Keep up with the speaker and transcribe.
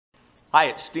Hi,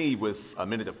 it's Steve with A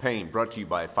Minute of Pain, brought to you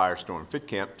by Firestorm Fit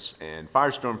Camps and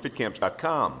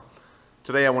firestormfitcamps.com.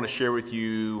 Today I want to share with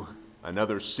you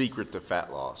another secret to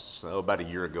fat loss. So about a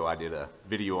year ago I did a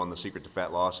video on the secret to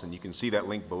fat loss, and you can see that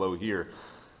link below here.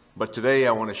 But today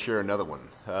I want to share another one.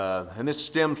 And this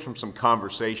stems from some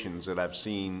conversations that I've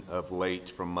seen of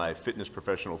late from my fitness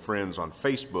professional friends on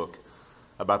Facebook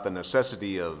about the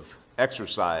necessity of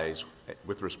exercise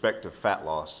with respect to fat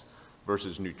loss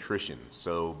versus nutrition.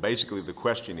 So basically the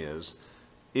question is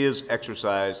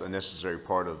exercise a necessary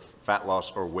part of fat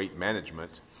loss or weight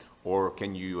management, or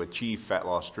can you achieve fat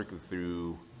loss strictly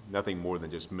through nothing more than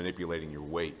just manipulating your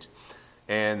weight?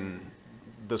 And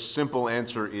the simple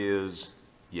answer is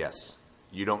yes.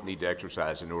 You don't need to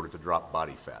exercise in order to drop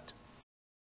body fat.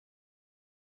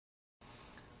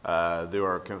 There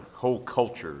are whole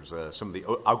cultures, some of the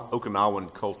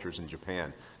Okinawan cultures in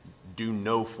Japan do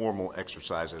no formal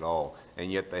exercise at all,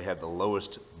 and yet they have the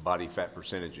lowest body fat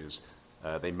percentages.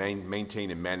 They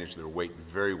maintain and manage their weight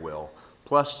very well.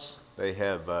 Plus, they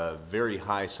have very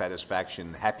high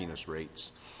satisfaction, happiness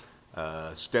rates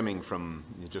stemming from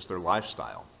just their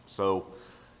lifestyle. So,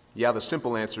 yeah, the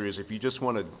simple answer is if you just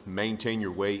want to maintain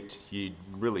your weight, you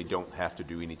really don't have to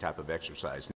do any type of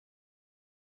exercise.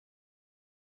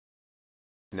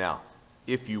 Now,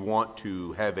 if you want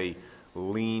to have a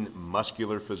lean,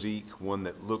 muscular physique, one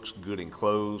that looks good in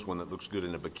clothes, one that looks good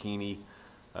in a bikini,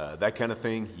 that kind of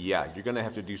thing, yeah, you're going to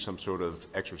have to do some sort of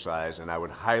exercise, and I would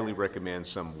highly recommend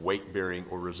some weight-bearing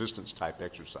or resistance type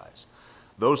exercise.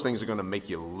 Those things are going to make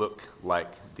you look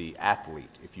like the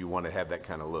athlete if you want to have that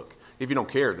kind of look. If you don't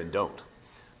care, then don't.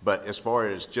 But as far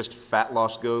as just fat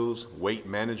loss goes, weight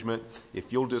management,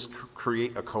 if you'll just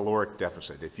create a caloric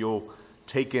deficit, if you'll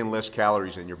take in less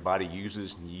calories than your body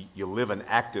uses, you live an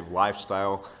active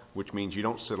lifestyle, which means you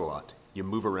don't sit a lot, you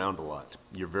move around a lot,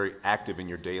 you're very active in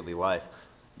your daily life,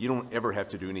 you don't ever have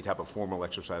to do any type of formal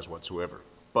exercise whatsoever.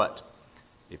 But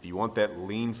if you want that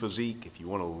lean physique, if you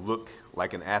want to look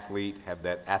like an athlete, have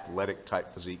that athletic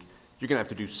type physique, you're going to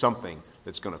have to do something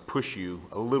that's going to push you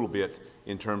a little bit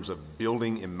in terms of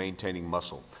building and maintaining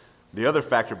muscle. The other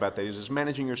factor about that is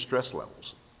managing your stress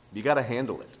levels. You got to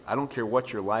handle it. I don't care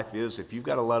what your life is. If you've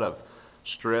got a lot of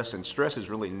stress, and stress is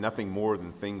really nothing more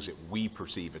than things that we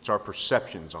perceive. It's our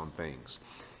perceptions on things.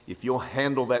 If you'll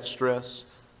handle that stress,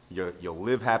 you'll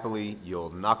live happily.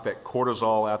 You'll knock that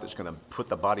cortisol out that's going to put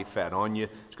the body fat on you.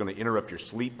 It's going to interrupt your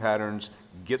sleep patterns.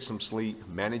 Get some sleep,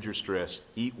 manage your stress,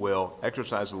 eat well,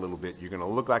 exercise a little bit. You're going to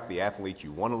look like the athlete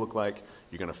you want to look like.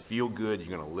 You're going to feel good.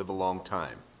 You're going to live a long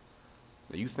time.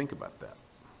 Now you think about that.